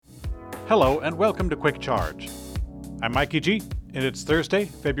Hello and welcome to Quick Charge. I'm Mikey G, and it's Thursday,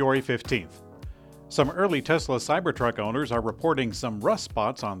 February 15th. Some early Tesla Cybertruck owners are reporting some rust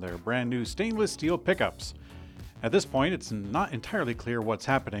spots on their brand new stainless steel pickups. At this point, it's not entirely clear what's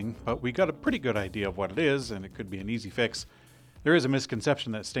happening, but we got a pretty good idea of what it is, and it could be an easy fix. There is a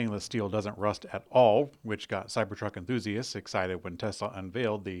misconception that stainless steel doesn't rust at all, which got Cybertruck enthusiasts excited when Tesla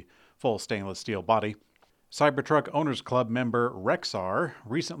unveiled the full stainless steel body. Cybertruck Owners Club member Rexar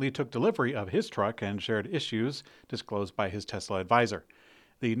recently took delivery of his truck and shared issues disclosed by his Tesla advisor.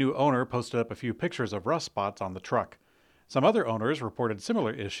 The new owner posted up a few pictures of rust spots on the truck. Some other owners reported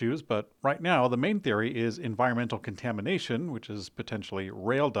similar issues, but right now the main theory is environmental contamination, which is potentially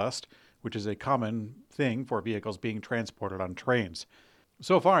rail dust, which is a common thing for vehicles being transported on trains.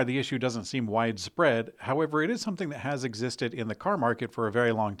 So far, the issue doesn't seem widespread. However, it is something that has existed in the car market for a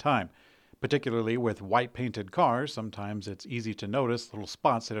very long time. Particularly with white-painted cars, sometimes it's easy to notice little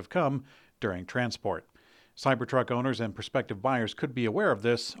spots that have come during transport. Cybertruck owners and prospective buyers could be aware of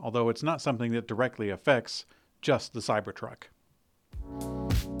this, although it's not something that directly affects just the Cybertruck.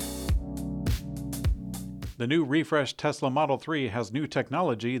 The new refreshed Tesla Model 3 has new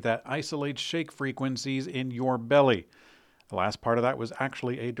technology that isolates shake frequencies in your belly. The last part of that was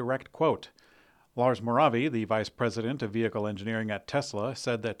actually a direct quote. Lars Moravi, the vice president of vehicle engineering at Tesla,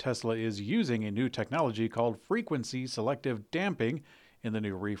 said that Tesla is using a new technology called frequency selective damping in the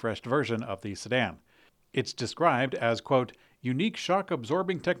new refreshed version of the sedan. It's described as, quote, unique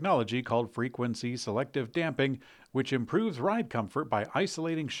shock-absorbing technology called frequency selective damping, which improves ride comfort by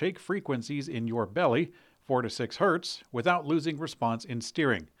isolating shake frequencies in your belly, 4 to 6 hertz, without losing response in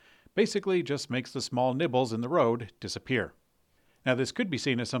steering. Basically just makes the small nibbles in the road disappear. Now, this could be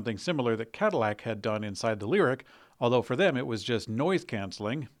seen as something similar that Cadillac had done inside the Lyriq, although for them it was just noise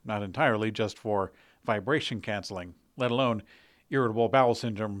canceling, not entirely just for vibration canceling, let alone irritable bowel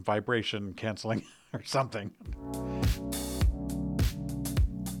syndrome vibration canceling or something.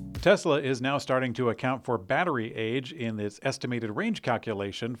 Tesla is now starting to account for battery age in its estimated range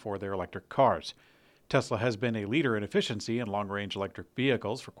calculation for their electric cars. Tesla has been a leader in efficiency in long-range electric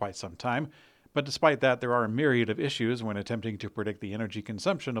vehicles for quite some time, but despite that, there are a myriad of issues when attempting to predict the energy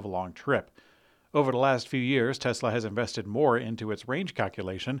consumption of a long trip. Over the last few years, Tesla has invested more into its range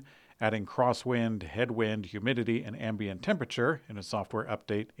calculation, adding crosswind, headwind, humidity, and ambient temperature in a software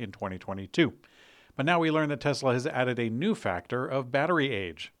update in 2022. But now we learn that Tesla has added a new factor of battery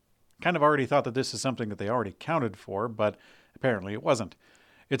age. Kind of already thought that this is something that they already counted for, but apparently it wasn't.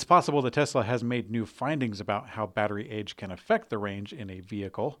 It's possible that Tesla has made new findings about how battery age can affect the range in a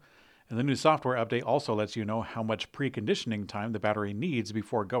vehicle. And the new software update also lets you know how much preconditioning time the battery needs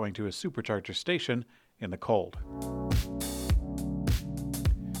before going to a supercharger station in the cold.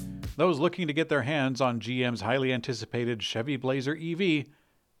 Those looking to get their hands on GM's highly anticipated Chevy Blazer EV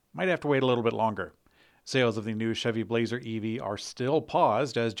might have to wait a little bit longer. Sales of the new Chevy Blazer EV are still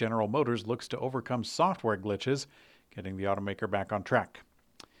paused as General Motors looks to overcome software glitches, getting the automaker back on track.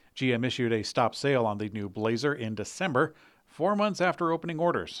 GM issued a stop sale on the new Blazer in December, 4 months after opening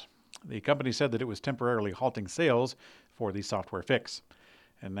orders. The company said that it was temporarily halting sales for the software fix.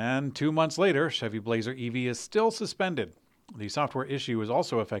 And then 2 months later, Chevy Blazer EV is still suspended. The software issue is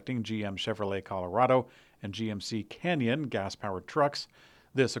also affecting GM Chevrolet Colorado and GMC Canyon gas-powered trucks,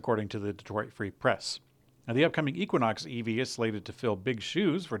 this according to the Detroit Free Press. Now, the upcoming Equinox EV is slated to fill big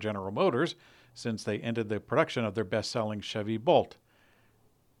shoes for General Motors since they ended the production of their best-selling Chevy Bolt.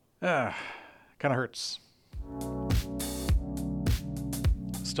 Kind of hurts.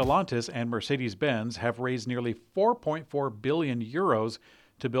 Stellantis and Mercedes-Benz have raised nearly 4.4 billion euros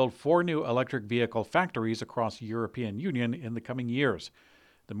to build 4 new electric vehicle factories across the European Union in the coming years.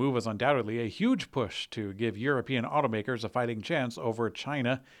 The move is undoubtedly a huge push to give European automakers a fighting chance over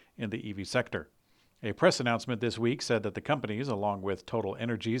China in the EV sector. A press announcement this week said that the companies, along with Total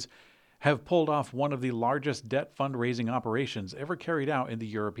Energies, have pulled off one of the largest debt fundraising operations ever carried out in the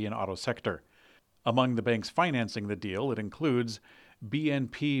European auto sector. Among the banks financing the deal, it includes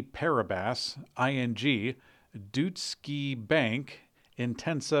BNP Paribas, ING, Deutsche Bank,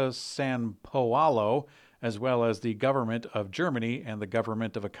 Intesa San Paolo, as well as the government of Germany and the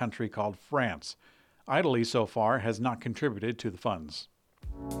government of a country called France. Italy so far has not contributed to the funds.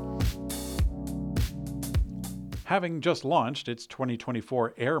 Having just launched its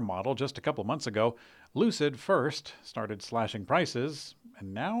 2024 Air model just a couple months ago, Lucid first started slashing prices,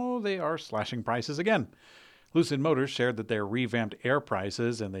 and now they are slashing prices again. Lucid Motors shared that their revamped Air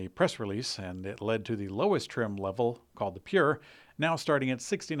prices in the press release, and it led to the lowest trim level, called the Pure, now starting at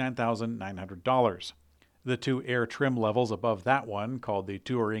 $69,900. The 2 Air trim levels above that one, called the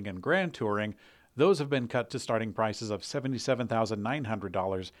Touring and Grand Touring, those have been cut to starting prices of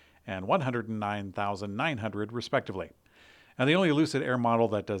 $77,900 and $109,900 respectively. And the only Lucid Air model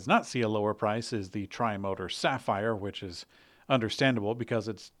that does not see a lower price is the Tri-Motor Sapphire, which is understandable because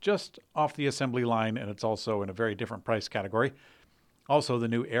it's just off the assembly line and it's also in a very different price category. Also, the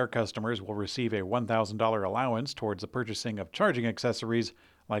new Air customers will receive a $1,000 allowance towards the purchasing of charging accessories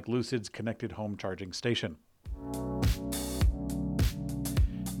like Lucid's connected home charging station.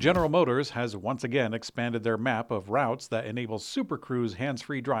 General Motors has once again expanded their map of routes that enable Super Cruise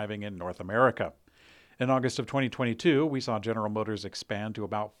hands-free driving in North America. In August of 2022, we saw General Motors expand to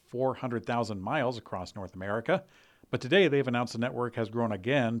about 400,000 miles across North America, but today they've announced the network has grown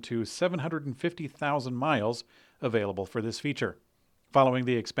again to 750,000 miles available for this feature. Following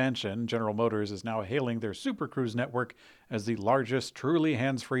the expansion, General Motors is now hailing their Super Cruise network as the largest truly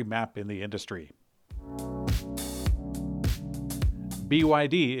hands-free map in the industry.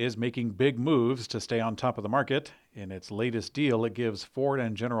 BYD is making big moves to stay on top of the market. In its latest deal, it gives Ford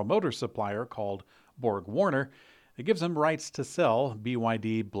and General Motors supplier called BorgWarner, it gives them rights to sell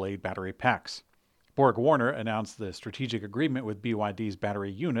BYD Blade battery packs. BorgWarner announced the strategic agreement with BYD's battery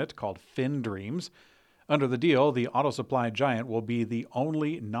unit called FinDreams. Under the deal, the auto supply giant will be the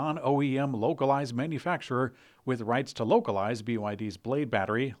only non-OEM localized manufacturer with rights to localize BYD's Blade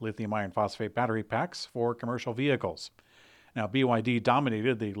battery lithium iron phosphate battery packs for commercial vehicles. Now, BYD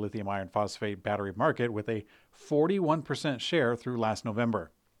dominated the lithium iron phosphate battery market with a 41% share through last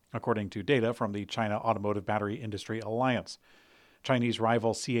November, according to data from the China Automotive Battery Industry Alliance. Chinese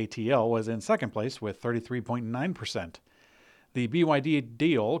rival CATL was in second place with 33.9%. The BYD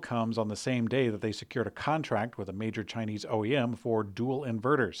deal comes on the same day that they secured a contract with a major Chinese OEM for dual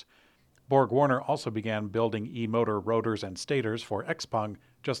inverters. BorgWarner also began building e-motor rotors and stators for XPeng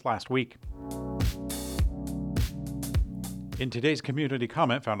just last week. In today's community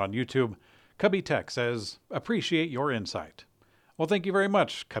comment found on YouTube, Cubby Tech says, "Appreciate your insight." Well, thank you very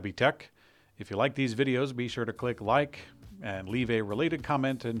much, Cubby Tech. If you like these videos, be sure to click like and leave a related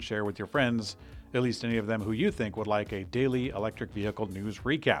comment and share with your friends, at least any of them who you think would like a daily electric vehicle news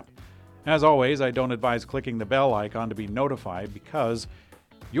recap. As always, I don't advise clicking the bell icon to be notified because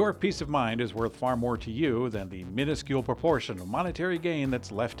your peace of mind is worth far more to you than the minuscule proportion of monetary gain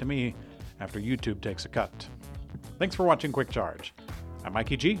that's left to me after YouTube takes a cut. Thanks for watching Quick Charge. I'm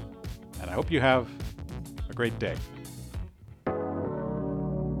Mikey G, and I hope you have a great day.